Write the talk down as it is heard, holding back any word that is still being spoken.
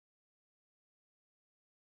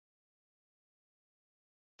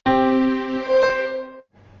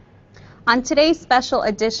On today's special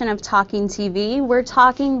edition of Talking TV, we're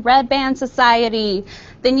talking Red Band Society,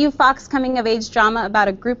 the new Fox coming-of-age drama about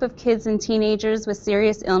a group of kids and teenagers with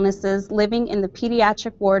serious illnesses living in the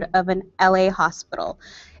pediatric ward of an LA hospital.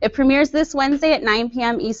 It premieres this Wednesday at 9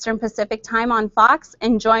 p.m. Eastern Pacific Time on Fox,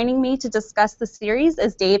 and joining me to discuss the series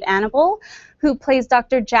is Dave Annable, who plays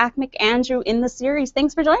Dr. Jack McAndrew in the series.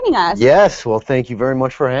 Thanks for joining us. Yes, well, thank you very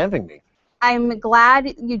much for having me. I'm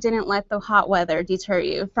glad you didn't let the hot weather deter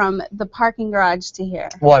you from the parking garage to here.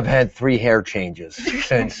 Well, I've had 3 hair changes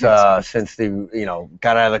since the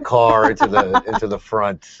got out of the car into the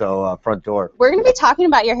front door. We're going to be talking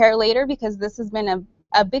about your hair later because this has been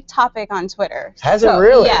a big topic on Twitter. Has it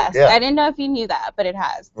really? Yes. Yeah. I didn't know if you knew that, but it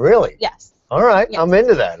has. Really? Yes. All right. Yes. I'm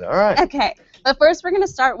into that. All right. Okay. But first, we're going to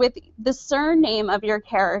start with the surname of your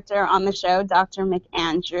character on the show, Dr.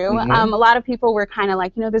 McAndrew. A lot of people were kind of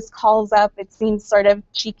like, this calls up. It seems sort of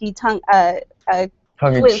cheeky, tongue-in-cheek.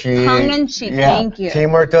 Tongue-in-cheek, yeah. Thank you.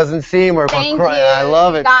 Teamwork doesn't seem work. Thank you. I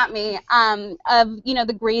love it. Got me.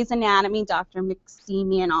 The Grey's Anatomy, Dr.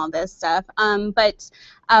 McDreamy and all this stuff. But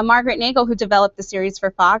Margaret Nagel, who developed the series for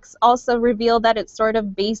Fox, also revealed that it's sort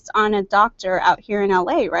of based on a doctor out here in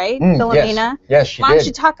LA, right? Philomena? Yes, she did. Why don't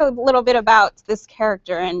you talk a little bit about this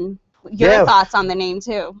character and your thoughts on the name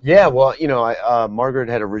too? Yeah, well, Margaret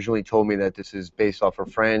had originally told me that this is based off her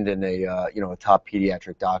friend and a top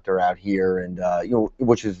pediatric doctor out here, and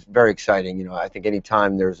which is very exciting. I think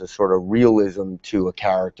anytime there's a sort of realism to a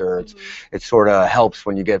character, it sort of helps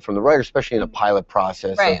when you get from the writer, especially in a pilot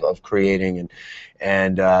process of creating and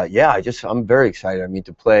I'm very excited. I mean,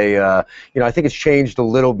 to play, I think it's changed a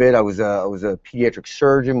little bit. I was a pediatric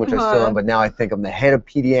surgeon, which I still am, but now I think I'm the head of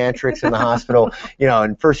pediatrics in the hospital.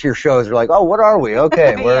 And first year shows are like, oh, what are we?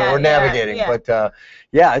 Okay, we're navigating. Yeah. But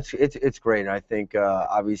it's great. And I think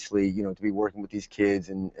obviously, to be working with these kids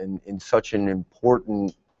in such an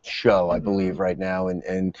important show, I believe, right now,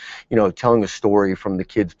 and telling a story from the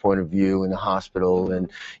kids' point of view in the hospital,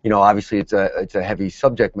 and obviously it's a heavy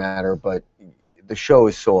subject matter, but the show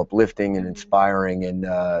is so uplifting and inspiring, and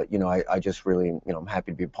I just really I'm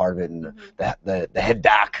happy to be a part of it, and the head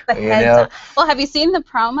doc. Well, have you seen the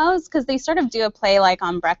promos? Because they sort of do a play like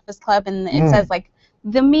on Breakfast Club, and it says like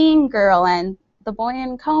the mean girl and the boy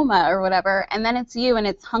in coma or whatever, and then it's you and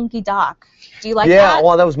it's Hunky Doc. Do you like that? Yeah,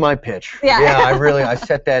 well, that was my pitch. Yeah, I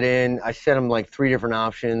set that in. I set him like 3 different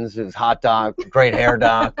options. It was hot doc, great hair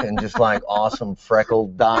doc, and just like awesome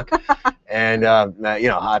freckled doc, and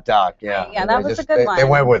hot doc. Yeah, that was a good one. They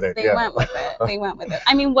went with it. They went with it.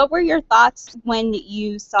 I mean, what were your thoughts when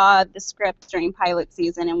you saw the script during pilot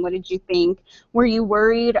season, and what did you think? Were you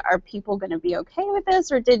worried? Are people going to be okay with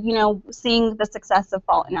this, or did seeing the success of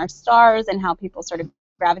Fault in Our Stars and how people sort of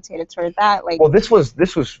gravitated toward that? Well, this was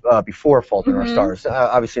before Fault in Our Stars.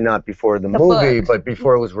 Obviously not before the movie, but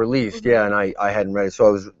before it was released. Yeah, and I hadn't read it, so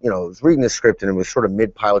I was reading the script, and it was sort of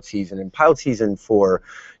mid-pilot season. And pilot season for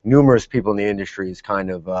numerous people in the industry is kind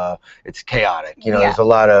of it's chaotic. There's a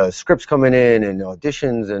lot of scripts coming in and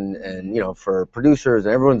auditions, and for producers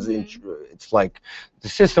and everyone's. It's like the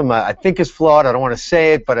system I think is flawed. I don't want to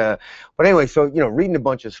say it, but anyway, so reading a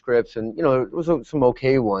bunch of scripts, and it was some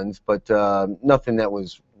okay ones, but nothing that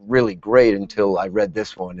was really great until I read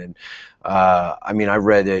this one. And I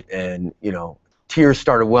read it, and tears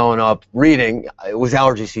started welling up reading. It was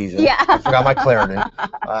allergy season. Yeah. I forgot my Claritin.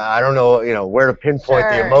 I don't know, where to pinpoint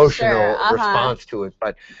the emotional response to it,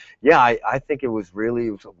 but yeah, I think it was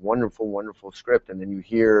a wonderful, wonderful script. And then you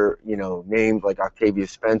hear, names like Octavia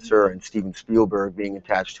Spencer and Steven Spielberg being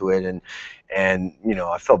attached to it, and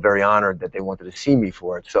I felt very honored that they wanted to see me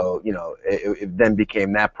for it. So it then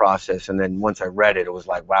became that process, and then once I read it, it was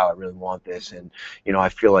like, wow, I really want this, and I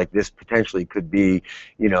feel like this potentially could be,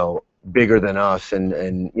 bigger than us,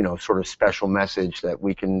 and sort of special message that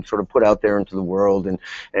we can sort of put out there into the world, and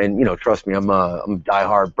trust me, I'm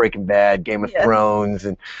diehard Breaking Bad, Game of Thrones,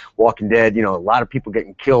 and Walking Dead. A lot of people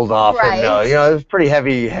getting killed off, and it was pretty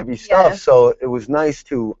heavy stuff. So it was nice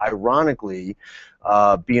to ironically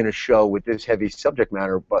be in a show with this heavy subject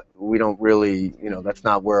matter, but we don't really, that's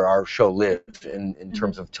not where our show lives in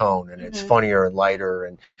terms of tone, and it's funnier and lighter,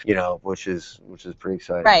 and which is pretty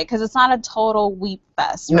exciting. Right, because it's not a total weep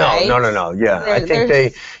fest. No, right? no. Yeah, I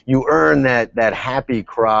think you earn that happy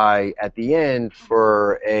cry at the end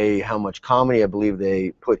for how much comedy I believe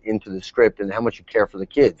they put into the script, and how much you care for the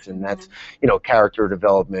kids, and that's character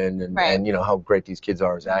development, and how great these kids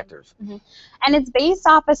are as actors. And it's based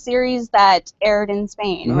off a series that aired in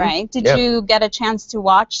Spain, right? Did you get a chance to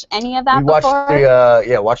watch any of that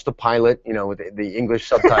before? Watched the pilot, with the English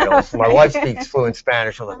subtitles. My wife speaks fluent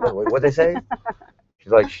Spanish. I'm like, what'd they say?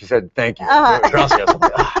 She said, thank you. Gracias. I'm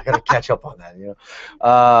like, I gotta catch up on that, you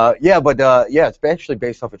know. Yeah, it's actually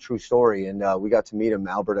based off a true story, and we got to meet him,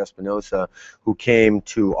 Albert Espinosa, who came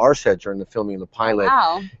to our set during the filming of the pilot.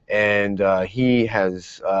 Wow. And he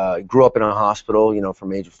has grew up in a hospital, you know,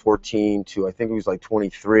 from age of 14 to I think he was like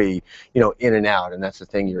 23, you know, in and out. And that's the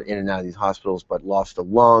thing, you're in and out of these hospitals, but lost a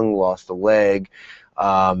lung, lost a leg.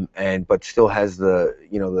 But still has the,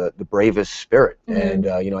 you know, the bravest spirit. And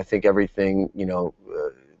you know, I think everything, you know,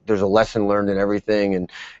 there's a lesson learned in everything, and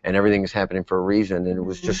everything is happening for a reason. And it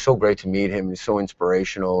was just so great to meet him. He's so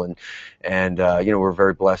inspirational, and you know, we're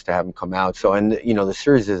very blessed to have him come out. So, and you know, the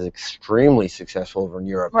series is extremely successful over in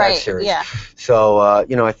Europe. Right. That series. Yeah. So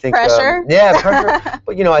you know, I think pressure. Yeah, pressure.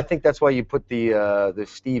 But you know, I think that's why you put the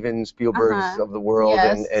Steven Spielbergs of the world,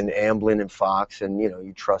 and Amblin and Fox, and you know,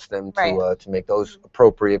 you trust them to make those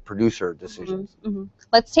appropriate producer decisions.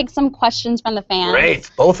 Let's take some questions from the fans.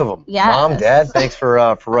 Great, both of them. Yes. Mom, Dad, thanks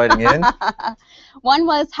for writing in. One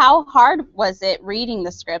was, how hard was it reading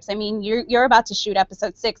the scripts? I mean, you're about to shoot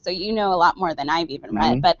episode 6, so you know a lot more than I've even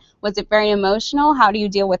read. But was it very emotional? How do you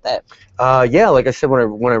deal with it? Yeah, like I said,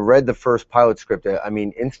 when I read the first pilot script, I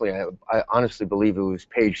mean, instantly, I honestly believe it was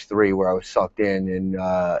page 3 where I was sucked in,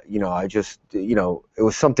 and you know, I just, you know, it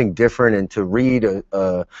was something different, and to read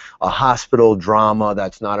a hospital drama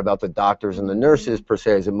that's not about the doctors and the nurses per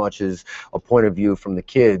se, as much as a point of view from the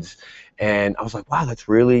kids. And I was like, wow, that's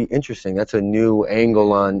really interesting. That's a new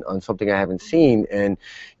angle on something I haven't seen. And,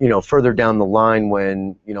 you know, further down the line,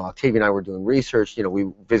 when, you know, Octavia and I were doing research, you know,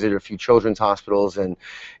 we visited a few children's hospitals, and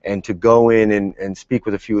to go in and speak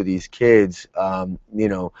with a few of these kids, you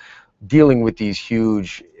know, dealing with these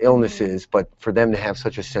huge illnesses, but for them to have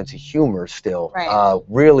such a sense of humor still,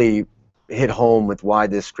 really hit home with why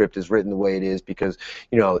this script is written the way it is, because,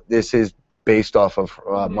 you know, this is based off of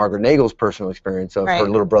Margaret Nagel's personal experience of her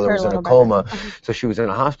little brother was in a coma. So she was in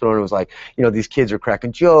a hospital, and it was like, you know, these kids are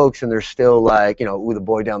cracking jokes, and they're still like, you know, ooh, the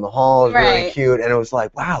boy down the hall is really cute. And it was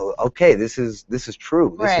like, wow, okay, this is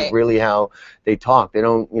true. This is really how they talk. They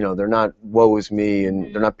don't, you know, they're not woe is me,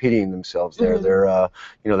 and they're not pitying themselves. They're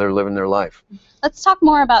you know, they're living their life. Let's talk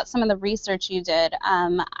more about some of the research you did.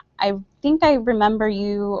 I think I remember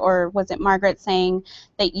you, or was it Margaret, saying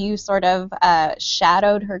that you sort of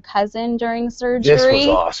shadowed her cousin during surgery? This was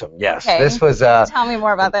awesome, yes. Okay. This was tell me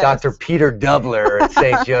more about this. Dr. Peter Doubler at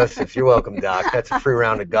St. Joseph's. You're welcome, Doc. That's a free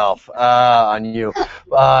round of golf on you.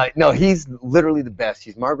 No, he's literally the best.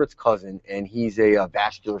 He's Margaret's cousin, and he's a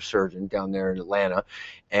vascular surgeon down there in Atlanta.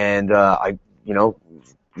 And I, you know,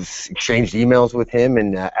 exchanged emails with him,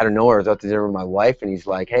 and out of nowhere I was out to dinner with my wife, and he's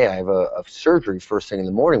like, hey, I have a surgery first thing in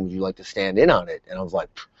the morning, would you like to stand in on it? And I was like,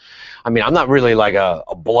 I mean, I'm not really like a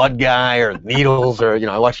blood guy or needles, or, you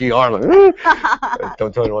know, I watch ER, I'm like,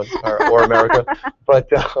 don't tell anyone, or America, but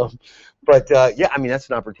yeah, I mean, that's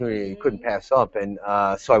an opportunity you couldn't pass up. And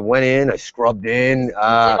so I went in, I scrubbed in. Did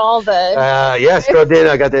all the... yeah, scrubbed in.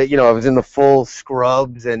 I got the, you know, I was in the full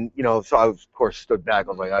scrubs, and, you know, so I, of course, stood back. I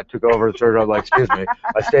was like, I took over the surgery. I was like, excuse me,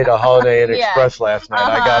 I stayed at Holiday Inn Express last night.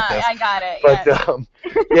 I got this. I got it,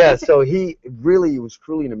 But, yeah, so it was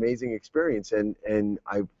truly an amazing experience. And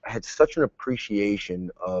I had such an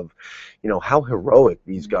appreciation of, you know, how heroic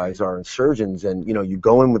these guys are, and surgeons. And, you know, you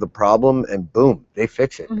go in with a problem, and boom, they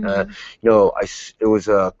fix it. You know, it was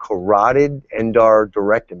a carotid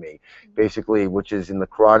endarterectomy, basically, which is in the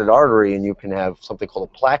carotid artery, and you can have something called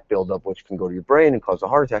a plaque buildup, which can go to your brain and cause a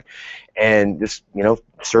heart attack. And this, you know,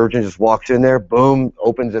 surgeon just walks in there, boom,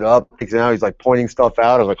 opens it up, takes it out. He's like pointing stuff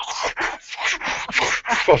out. I was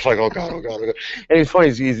like, oh God, oh God, oh God. And he's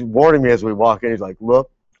funny. He's warning me as we walk in. He's like,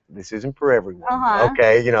 look, this isn't for everyone.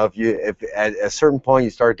 Okay, you know, if at a certain point you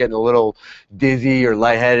start getting a little dizzy or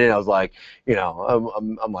lightheaded, I was like, you know,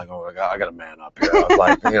 I'm like, oh my God, I got to man up here. I was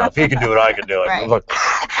like, you know, if he can do it, I can do it. I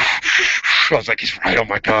was like, he's right. Oh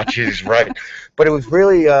my God, he's right. But it was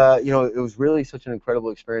really, you know, it was really such an incredible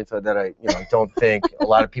experience that I, you know, I don't think a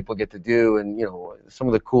lot of people get to do. And, you know, some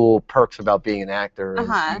of the cool perks about being an actor is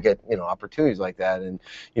you get, you know, opportunities like that. And,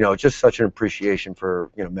 you know, just such an appreciation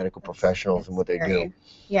for, you know, medical professionals and what they do.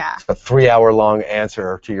 Yeah. It's a 3-hour-long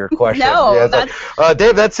answer to your question. No, yeah, that's... like,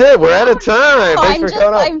 Dave, that's it. We're out of time. Thanks for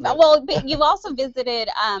coming up. Well, you've also visited,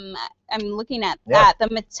 I'm looking at that, the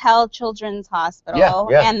Mattel Children's Hospital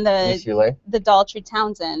and the Daltrey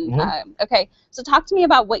Townsend. Okay, so talk to me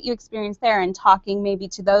about what you experienced there, and talking maybe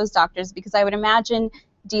to those doctors, because I would imagine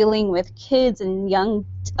dealing with kids and young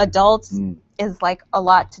adults is like a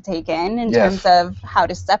lot to take in terms of how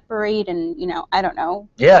to separate and, you know, I don't know.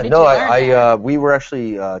 Yeah, no, we were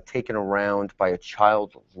actually taken around by a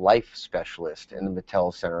child life specialist in the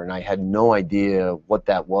Mattel Center, and I had no idea what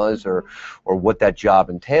that was or what that job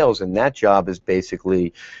entails. And that job is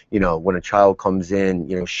basically, you know, when a child comes in,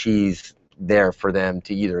 you know, she's there for them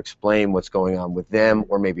to either explain what's going on with them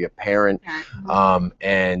or maybe a parent.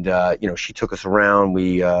 You know, she took us around.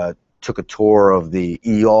 We took a tour of the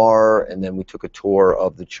ER, and then we took a tour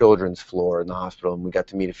of the children's floor in the hospital, and we got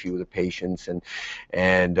to meet a few of the patients.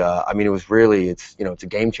 And I mean, it was really, it's, you know, it's a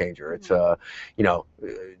game changer. It's you know,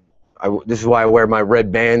 this is why I wear my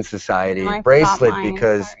Red Band Society bracelet,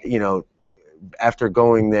 because you know, after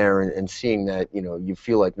going there and seeing that, you know, you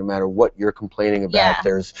feel like no matter what you're complaining about,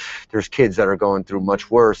 there's kids that are going through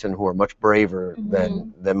much worse and who are much braver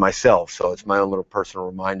than myself. So it's my own little personal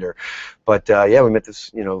reminder. But yeah, we met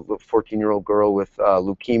this, you know, 14-year-old girl with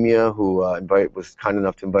leukemia who was kind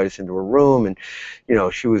enough to invite us into her room, and you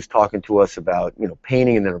know, she was talking to us about, you know,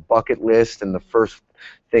 painting and then her bucket list, and the first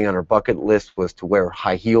thing on her bucket list was to wear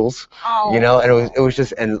high heels. You know, and it was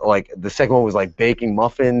just, and like the second one was like baking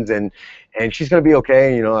muffins, and she's gonna be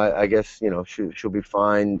okay. You know, I guess, you know, she'll be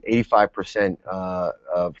fine. 85%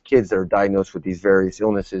 of kids that are diagnosed with these various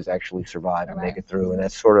illnesses actually survive and make it through, and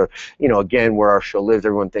that's sort of, you know, again, where our show lives.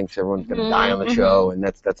 Everyone thinks everyone's gonna die on the show, and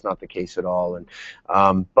that's not the case at all. And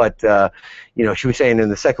you know, she was saying, and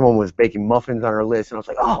the second one was baking muffins on her list, and I was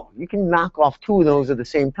like, oh, you can knock off 2 of those at the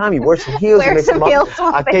same time. You wear some heels and make some muffins.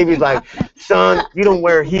 Octavia's like, son, you don't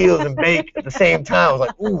wear heels and bake at the same time. I was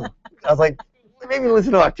like, ooh. I was like, maybe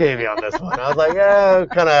listen to Octavia on this one. I was like, yeah,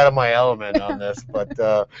 kind of out of my element on this, but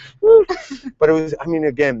it was, I mean,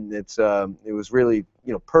 again, it was really,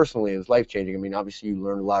 you know, personally, it was life-changing. I mean, obviously, you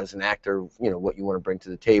learn a lot as an actor, you know, what you want to bring to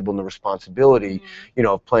the table and the responsibility, you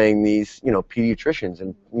know, of playing these, you know, pediatricians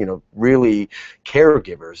and, you know, really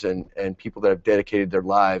caregivers and people that have dedicated their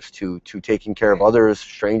lives to taking care of others,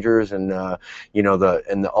 strangers, and, you know,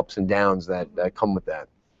 the ups and downs that come with that.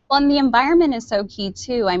 Well, and the environment is so key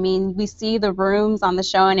too. I mean, we see the rooms on the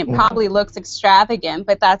show, and it probably looks extravagant,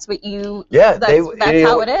 but that's what you. Yeah, that's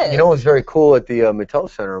how it is. You know what's very cool at the Mattel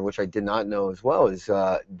Center, which I did not know as well, is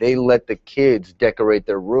they let the kids decorate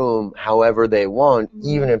their room however they want,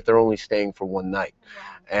 even if they're only staying for one night.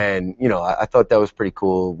 And, you know, I thought that was pretty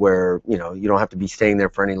cool, where, you know, you don't have to be staying there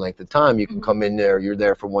for any length of time. You can come in there, you're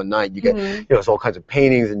there for one night. You get, you know, there's all kinds of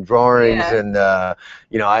paintings and drawings. And,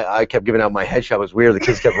 you know, I kept giving out my headshot. It was weird. The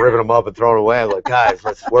kids kept ripping them up and throwing them away. I was like, guys,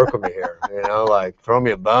 let's work with me here. You know, like, throw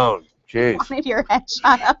me a bone. Jeez. Wanted your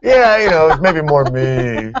headshot up. Yeah, you know, it's maybe more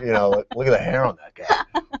me. You know, look at the hair on that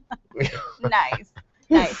guy. Nice.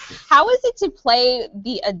 Nice. How is it to play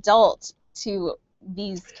the adult to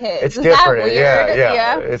these kids? It's different.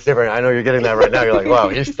 Yeah. It's different. I know you're getting that right now. You're like, wow,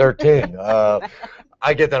 he's 13.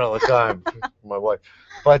 I get that all the time from my wife.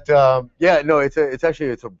 But yeah, no, it's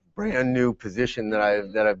a brand new position that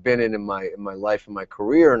I've been in my life and my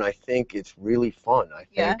career, and I think it's really fun. I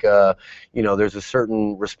think you know, there's a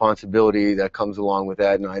certain responsibility that comes along with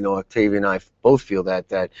that, and I know Octavia and I both feel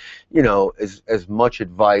that you know, as much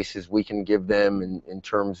advice as we can give them in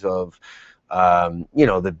terms of you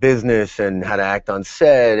know, the business and how to act on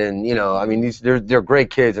set, and, you know, I mean, they're great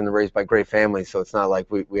kids and they're raised by great families, so it's not like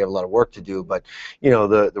we have a lot of work to do, but, you know,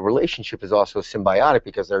 the relationship is also symbiotic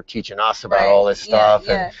because they're teaching us about all this stuff,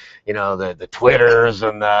 and, you know, the Twitters,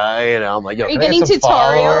 and, you know, I'm like, yo, can I get some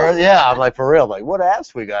followers? Yeah, I'm like, for real, I'm like, what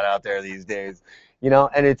apps we got out there these days? You know,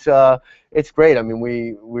 and it's great. I mean,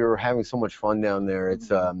 we were having so much fun down there. It's,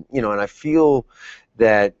 you know, and I feel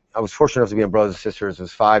that I was fortunate enough to be on Brothers and Sisters. It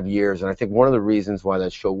was 5 years, and I think one of the reasons why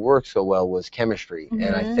that show worked so well was chemistry.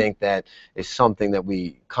 And I think that is something that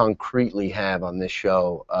we concretely have on this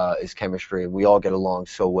show, is chemistry. We all get along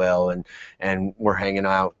so well, and we're hanging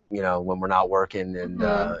out, you know, when we're not working, and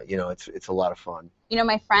you know, it's a lot of fun. You know,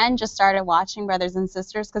 my friend just started watching Brothers and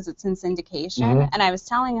Sisters because it's in syndication, and I was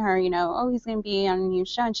telling her, you know, oh, he's going to be on a new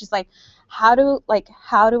show, and she's like, how do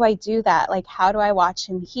I do that? Like, how do I watch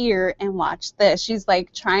him here and watch this? She's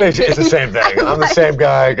like trying to. It's the same thing. I'm the same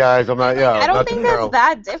guy, guys. I'm not. Yeah. I don't think that's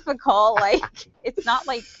that difficult. Like, it's not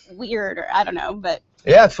like weird, or I don't know, but.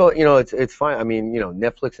 Yeah, so, you know, it's fine. I mean, you know,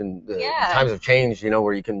 Netflix and the times have changed, you know,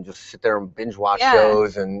 where you can just sit there and binge watch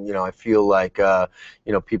shows, and, you know, I feel like, you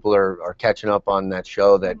know, people are catching up on that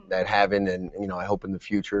show that haven't, and, you know, I hope in the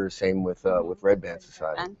future, same with Red Band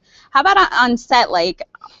Society. How about on set, like,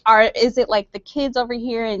 is it like the kids over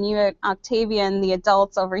here and you, Octavia, and the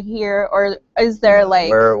adults over here, or is there like...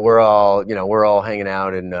 We're all, you know, we're all hanging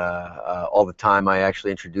out, and all the time. I actually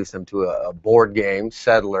introduced them to a board game,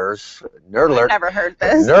 Settlers, Nerd Alert. I've never heard alert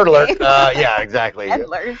this. Nerd alert. Yeah, exactly.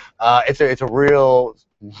 Alert. It's a real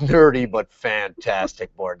nerdy but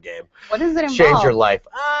fantastic board game. What does it involve? Change your life.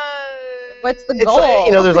 What's the It's goal?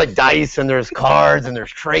 like, there's like dice and there's cards and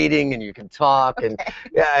there's trading and you can talk and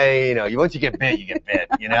once you get bit, you get bit.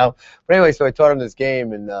 But anyway, so I taught him this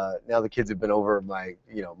game and now the kids have been over at my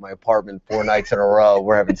my apartment 4 nights in a row.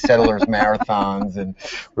 We're having settlers marathons and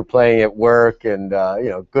we're playing at work and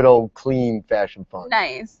good old clean fashion fun.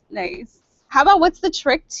 Nice. How about what's the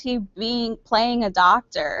trick to playing a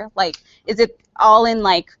doctor? Like, is it all in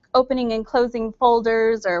like opening and closing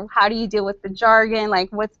folders, or how do you deal with the jargon? Like,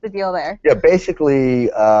 what's the deal there? Yeah, basically,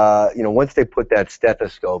 once they put that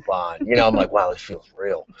stethoscope on, I'm like, wow, this feels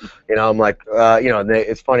real. I'm like,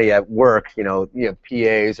 it's funny at work,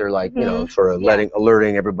 PAs are like, sort of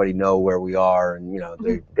alerting everybody know where we are,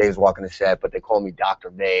 and Dave's walking the set, but they call me Dr.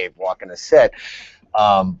 Dave walking the set.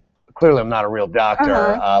 Clearly, I'm not a real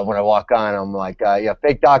doctor. When I walk on, I'm like,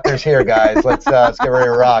 fake doctors here, guys. Let's get ready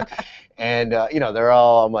to rock. And, they're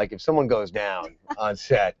all, I'm like, if someone goes down on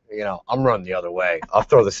set, I'm running the other way. I'll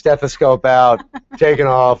throw the stethoscope out, take it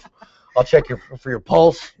off. I'll check for your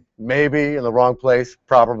pulse, maybe in the wrong place,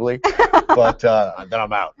 probably. But then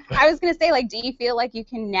I'm out. I was going to say, like, do you feel like you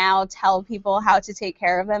can now tell people how to take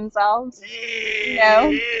care of themselves?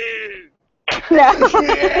 No? No.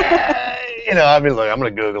 Yeah. I mean, look, I'm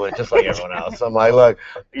going to Google it just like everyone else. I'm like, look,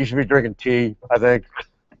 you should be drinking tea, I think.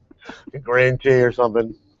 Green tea or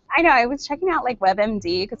something. I know. I was checking out like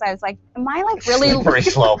WebMD because I was like, "Am I like really?" Slippery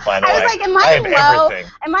slope, by the way. I was like, "Am I low?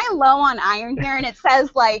 Everything. Am I low on iron here?" And it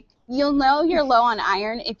says like, "You'll know you're low on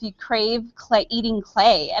iron if you crave eating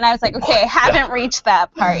clay." And I was like, "Okay, I haven't reached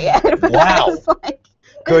that part yet." But wow. I was like,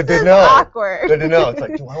 Good to know. Awkward. Good to know. It's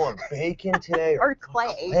like, do I want bacon today or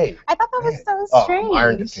clay? Clay? I thought that was so strange. I'm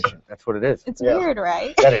iron deficient. That's what it is. It's weird,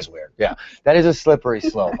 right? That is weird. Yeah, that is a slippery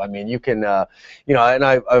slope. I mean, you can, and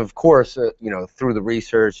I, of course, through the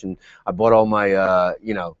research, and I bought all my,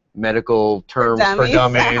 medical terms for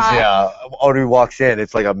dummies. Yeah, Audrey walks in.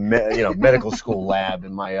 It's like a, medical school lab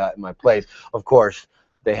in my place. Of course,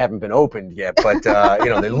 they haven't been opened yet, but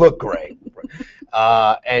they look great.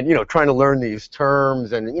 And trying to learn these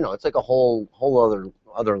terms, and it's like a whole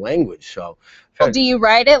other language. So, do you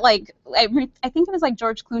write it like I think it was like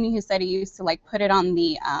George Clooney who said he used to like put it on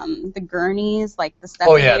the gurneys, like the stuff.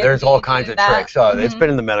 Oh yeah, there's all kinds of tricks. Oh, it's been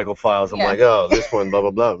in the medical files. I'm like, oh, this one, blah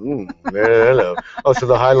blah blah. Hello. Oh, so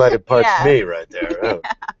the highlighted part's me right there. Oh.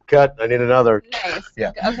 Cut. I need another. Nice.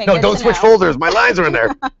 Yeah. Okay. No, don't switch folders. My lines are in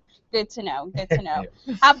there. Good to know. Good to know.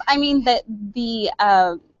 I mean,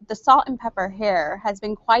 the salt and pepper hair has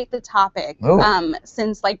been quite the topic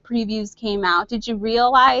since like previews came out. Did you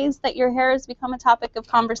realize that your hair has become a topic of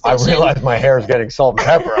conversation? I realized my hair is getting salt and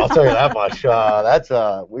pepper. I'll tell you that much.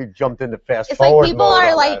 We jumped into fast forward. Like people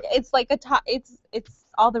are like, it's like it's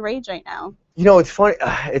all the rage right now. It's funny.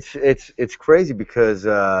 It's crazy because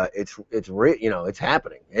it's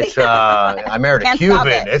happening. It's I married a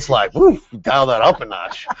Cuban. It's like, woof, dial that up a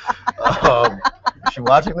notch. Is she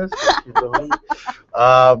watching this?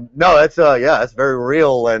 No, that's very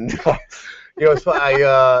real, and it's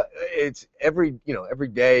it's every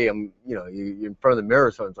day I'm you're in front of the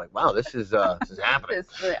mirror, so it's like, wow, this is happening.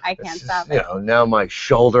 I can't stop it. Now my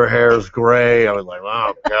shoulder hair is gray. I was like,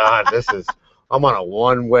 oh God, I'm on a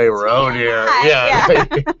one-way road here. Yeah.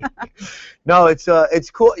 No, it's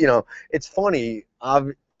cool. It's funny.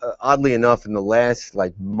 Oddly enough, in the last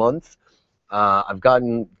like month, I've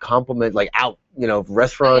gotten compliment like out,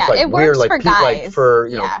 restaurants like weird, like people like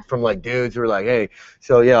from like dudes who are like, hey,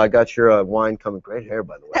 so I got your wine coming. Great hair,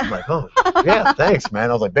 by the way. I'm like, oh yeah, thanks,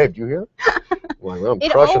 man. I was like, babe, do you hear? Well,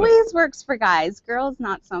 it always works for guys. Girls,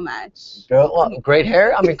 not so much. Great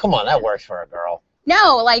hair. I mean, come on, that works for a girl.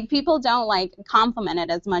 No, like people don't like compliment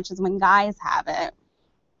it as much as when guys have it.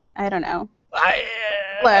 I don't know.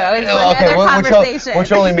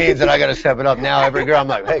 Which only means that I got to step it up now. Every girl, I'm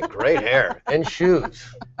like, hey, great hair and shoes,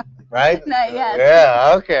 right? Not yet.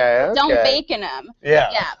 Yeah. Okay. Don't bake in them.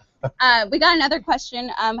 Yeah. We got another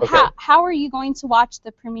question. How are you going to watch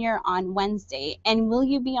the premiere on Wednesday, and will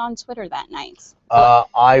you be on Twitter that night?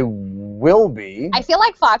 I will be. I feel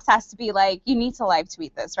like Fox has to be like, you need to live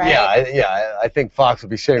tweet this, right? Yeah. I think Fox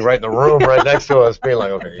would be sitting right in the room, right next to us, being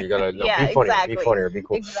like, okay, you gotta be funny, be funnier, be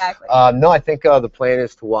cool. Exactly. No, I think the plan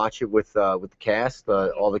is to watch it with the cast,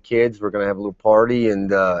 all the kids. We're gonna have a little party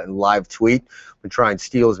and live tweet. We try and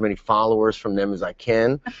steal as many followers from them as I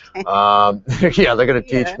can. Okay. They're gonna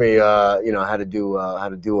teach me, how to do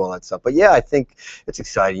all that stuff. But yeah, I think it's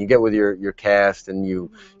exciting. You get with your cast and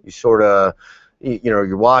you sort of.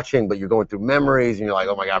 you're watching, but you're going through memories, and you're like,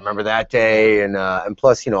 oh my God, remember that day, and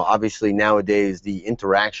plus, obviously nowadays the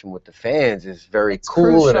interaction with the fans is very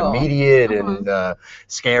cool and immediate and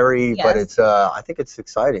scary, but it's I think it's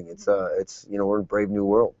exciting. It's we're in a brave new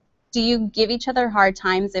world. Do you give each other hard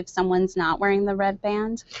times if someone's not wearing the red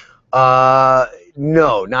band?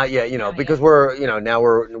 No, not yet, because we're, now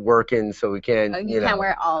we're working, so we can't, you can't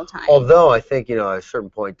wear it all the time. Although I think, at a certain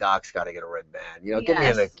point, Doc's got to get a red band. Get me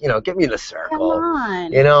in the, get me in the circle. Come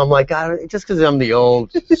on. I'm like, God, just because I'm the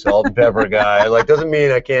old salt and pepper guy, like, doesn't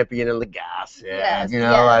mean I can't be in the gas.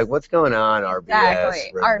 Like, what's going on, RBS?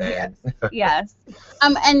 Exactly, RBS. Yes.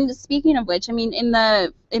 And speaking of which, I mean, in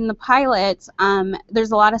the pilot,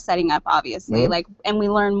 there's a lot of setting up, obviously, and we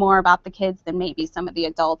learn more about the kids than maybe some of the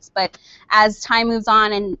adults. But as time moves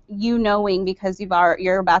on, and knowing because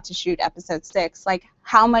you're about to shoot episode 6, like,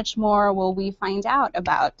 how much more will we find out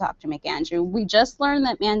about Dr. McAndrew? We just learned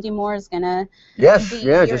that Mandy Moore is gonna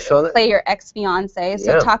play your ex-fiance.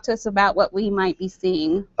 So talk to us about what we might be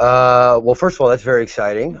seeing. Well, first of all, that's very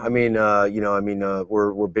exciting. I mean,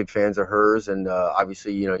 we're big fans of hers, and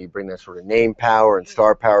obviously, you bring that sort of name power and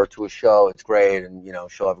star power to a show. It's great, and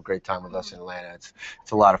she'll have a great time with us in Atlanta. It's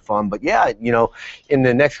a lot of fun. But yeah, in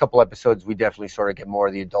the next couple episodes, we definitely sort of get more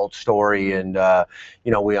of the adult story, and I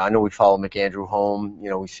know we follow McAndrew home.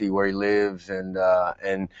 We see where he lives, and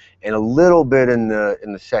a little bit in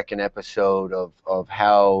the second episode of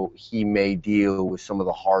how he may deal with some of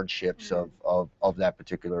the hardships of that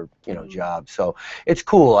particular job. So it's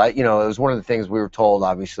cool. It was one of the things we were told,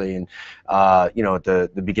 obviously, and at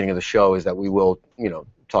the beginning of the show, is that we will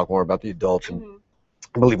talk more about the adults. And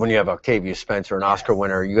I believe when you have Octavia Spencer, an Oscar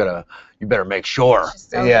winner, you better make sure.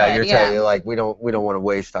 You're like, we don't want to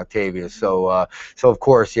waste Octavia. So of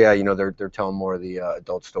course, they're telling more of the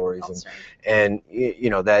adult stories, and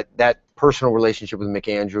that personal relationship with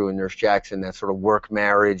McAndrew and Nurse Jackson, that sort of work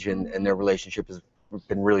marriage and their relationship has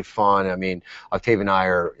been really fun. I mean, Octavia and I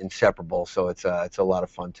are inseparable, so it's a lot of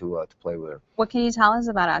fun to play with her. What can you tell us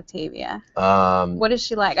about Octavia? What is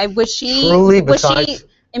she like? Was she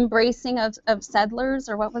embracing of settlers,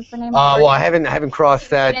 or what was the name? Well, I haven't crossed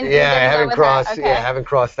that. I haven't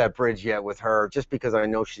crossed that bridge yet with her, just because I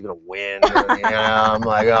know she's gonna win. I'm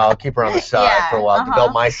like, I'll keep her on the side for a while,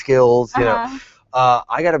 develop my skills.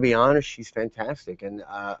 I got to be honest, she's fantastic, and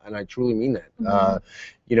I truly mean that.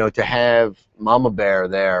 To have Mama Bear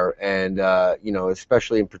there, and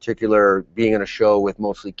especially in particular being on a show with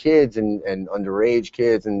mostly kids and underage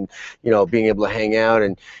kids, and being able to hang out,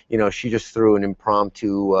 and she just threw an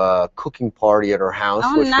impromptu cooking party at her house,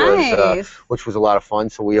 which was a lot of fun.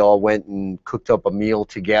 So we all went and cooked up a meal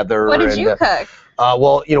together. What did you cook?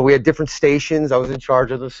 Well, we had different stations. I was in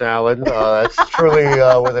charge of the salad. That's truly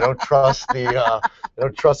where they don't trust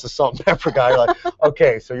the salt and pepper guy. Like,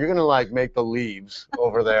 okay, so you're gonna make the leaves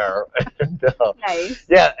over there. And, nice.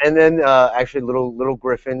 Yeah, and then actually, little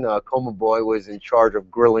Griffin, Coma Boy, was in charge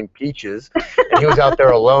of grilling peaches, and he was out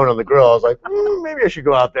there alone on the grill. I was like, maybe I should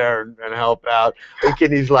go out there and help out. The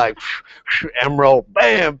kid, he's like, Emerald,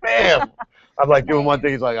 bam, bam. I'm like doing one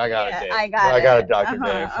thing. He's like, I got it, Dave. I got it, Dr.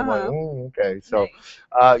 Dave. So I'm like, okay. So,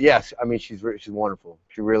 yes, I mean, she's wonderful.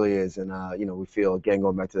 She really is, and we feel, again,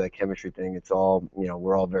 going back to that chemistry thing, it's all,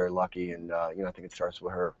 we're all very lucky, and I think it starts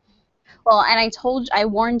with her. Well, and I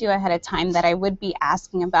warned you ahead of time that I would be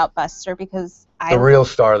asking about Buster, because the real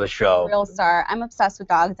star of the show. Real star. I'm obsessed with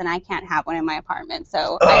dogs, and I can't have one in my apartment,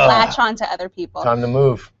 so I latch on to other people. Time to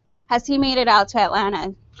move. Has he made it out to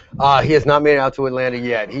Atlanta? He has not made it out to Atlanta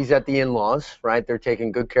yet. He's at the in-laws, right? They're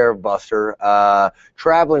taking good care of Buster.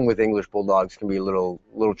 Traveling with English Bulldogs can be a little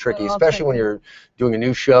tricky, especially when you're doing a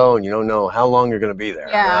new show and you don't know how long you're going to be there.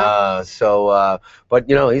 Yeah. But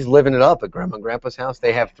he's living it up at Grandma and Grandpa's house.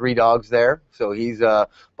 They have 3 dogs there, so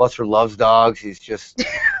Buster loves dogs. He's just,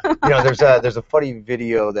 there's a funny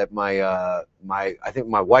video that I think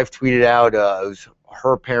my wife tweeted out. It was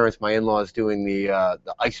her parents, my in-laws, doing the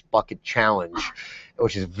ice bucket challenge,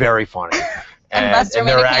 which is very funny. And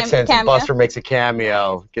their accents, and Buster makes a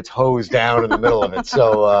cameo, gets hosed down in the middle of it.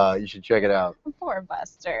 So you should check it out. Poor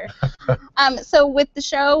Buster. So with the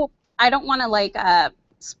show, I don't want to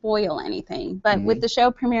spoil anything, but with the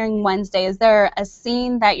show premiering Wednesday, is there a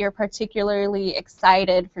scene that you're particularly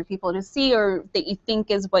excited for people to see, or that you think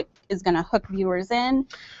is what is going to hook viewers in?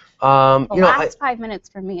 The last 5 minutes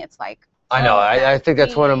for me, it's like, I know. I think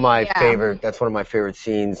that's one of my favorite. That's one of my favorite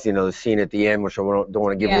scenes. The scene at the end, which I don't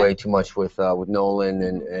want to give away too much with Nolan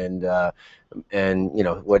and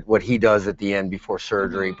what he does at the end before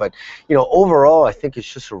surgery. But overall, I think it's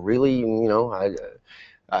just a really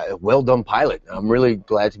well done pilot. I'm really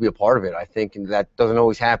glad to be a part of it. I think that doesn't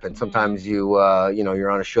always happen. Sometimes you you're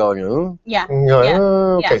on a show and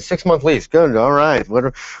okay, 6-month lease, good, all right.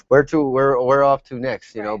 Where off to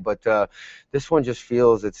next? But this one just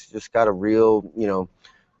feels it's just got a real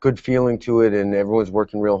good feeling to it, and everyone's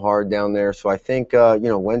working real hard down there. So I think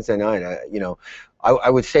Wednesday night, I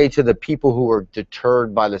would say to the people who are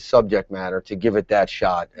deterred by the subject matter to give it that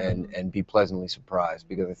shot and be pleasantly surprised,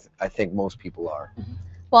 because I think most people are.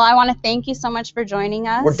 Well, I want to thank you so much for joining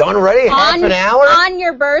us. We're done already? Half an hour? On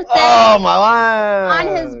your birthday. Oh, my life.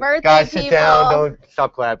 On his birthday, guys, sit down. Don't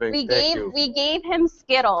stop clapping. We gave him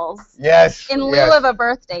Skittles. Yes. In lieu of a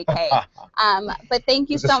birthday cake. But thank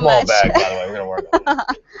you so much. It's a small bag, by the way. We're going to work on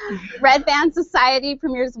it. Red Band Society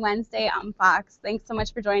premieres Wednesday on Fox. Thanks so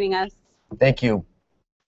much for joining us. Thank you.